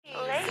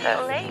Get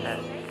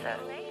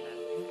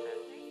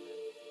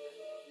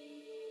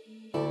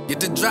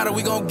the driver,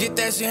 we gon' get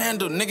that shit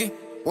handled, nigga.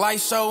 Light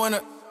show in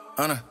a,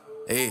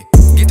 hey.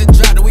 Get the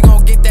driver, we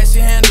gon' get that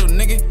shit handled,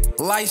 nigga.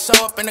 Light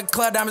show up in the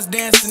club, diamonds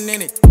dancing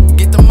in it.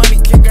 Get the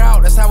money, kick her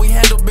out, that's how we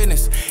handle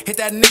business. Hit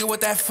that nigga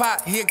with that fire,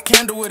 he a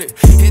candle with it.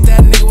 Hit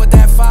that nigga with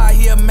that fire,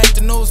 he'll make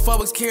the news.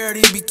 Public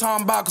security be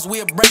talking about, cause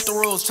we'll break the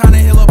rules. Tryna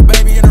heal a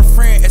baby and her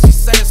friend, and she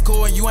say it's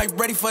cool, and you ain't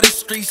ready for this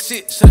street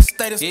shit. Shoulda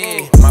stayed at school.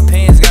 Yeah, my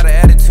pants got an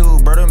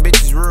attitude, bro, them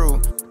bitches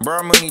rude.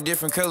 Bro, money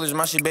different colors,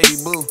 my shit baby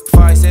blue.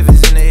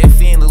 5.7s in the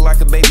FN, look like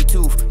a baby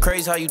tooth.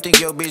 Crazy how you think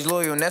your bitch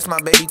loyal, and that's my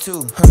baby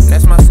too.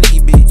 That's my sneaky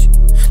bitch.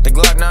 The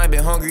Glock 9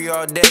 been hungry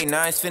all day,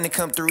 now it's finna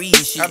come through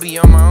eating shit. I be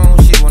on my own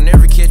shit, will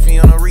never catch me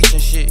on no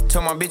recent shit.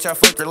 Told my bitch I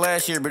fucked her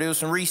last year, but it was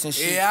some recent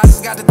shit. Yeah, I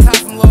just got the top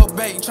from Lil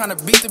Bae. Tryna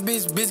beat the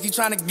bitch, Biscuit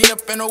tryna get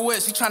up in her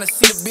wet. She tryna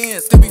see the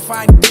Benz, still be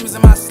finding demons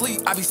in my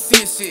sleep. I be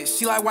seeing shit,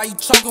 she like, why you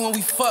choking when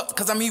we fuck?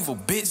 Cause I'm evil,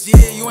 bitch,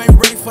 yeah, you ain't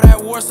ready for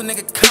that war, so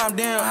nigga calm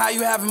down. How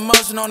you have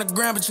emotion on the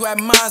ground, but you have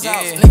minds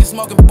out. Niggas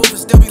smoking booth and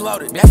still be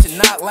loaded, that shit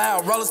not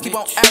loud. Rollers keep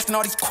on asking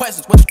all these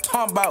questions, what you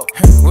talking about?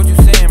 What you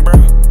saying, bro?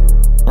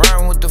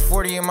 Riding with the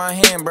 40 in my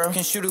hand, bro.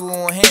 Can shoot it with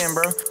one hand,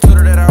 bro. Told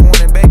her that I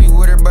wanted baby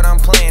with her, but I'm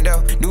playing,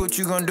 though. Do what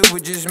you gon' do,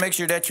 but just make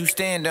sure that you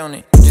stand on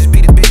it. Just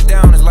beat the bitch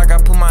down, it's like I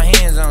put my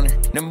hands on her.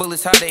 Them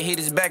bullets hot, they hit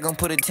his back, gon'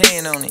 put a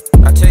 10 on it.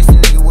 I chased a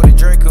nigga with a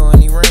Draco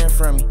and he ran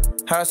from me.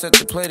 How I set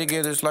the play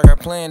together, it's like I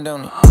planned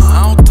on it.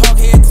 I don't talk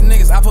head to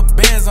niggas, I put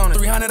bands on it.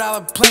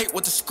 $300 plate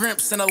with the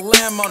scrimps and a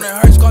lamb on it.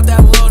 Heard you caught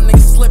that little nigga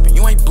slipping,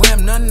 you ain't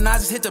blam nothing. I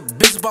just hit the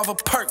bitch up off a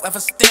perk, left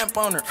a stamp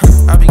on her.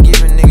 I be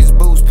giving niggas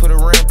boost, put a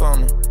ramp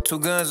on them. 2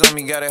 guns on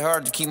me, got it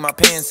hard to keep my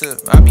pants up.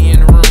 I be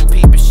in the room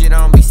peeping shit, I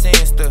don't be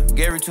saying stuff.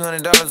 Gave her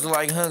 $200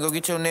 like, go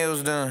get your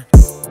nails done.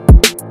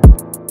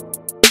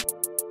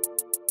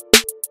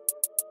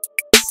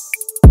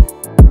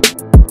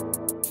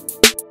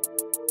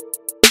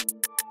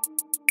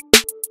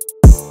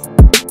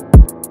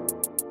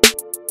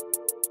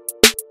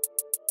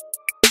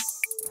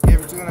 Gave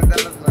her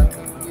 $200 like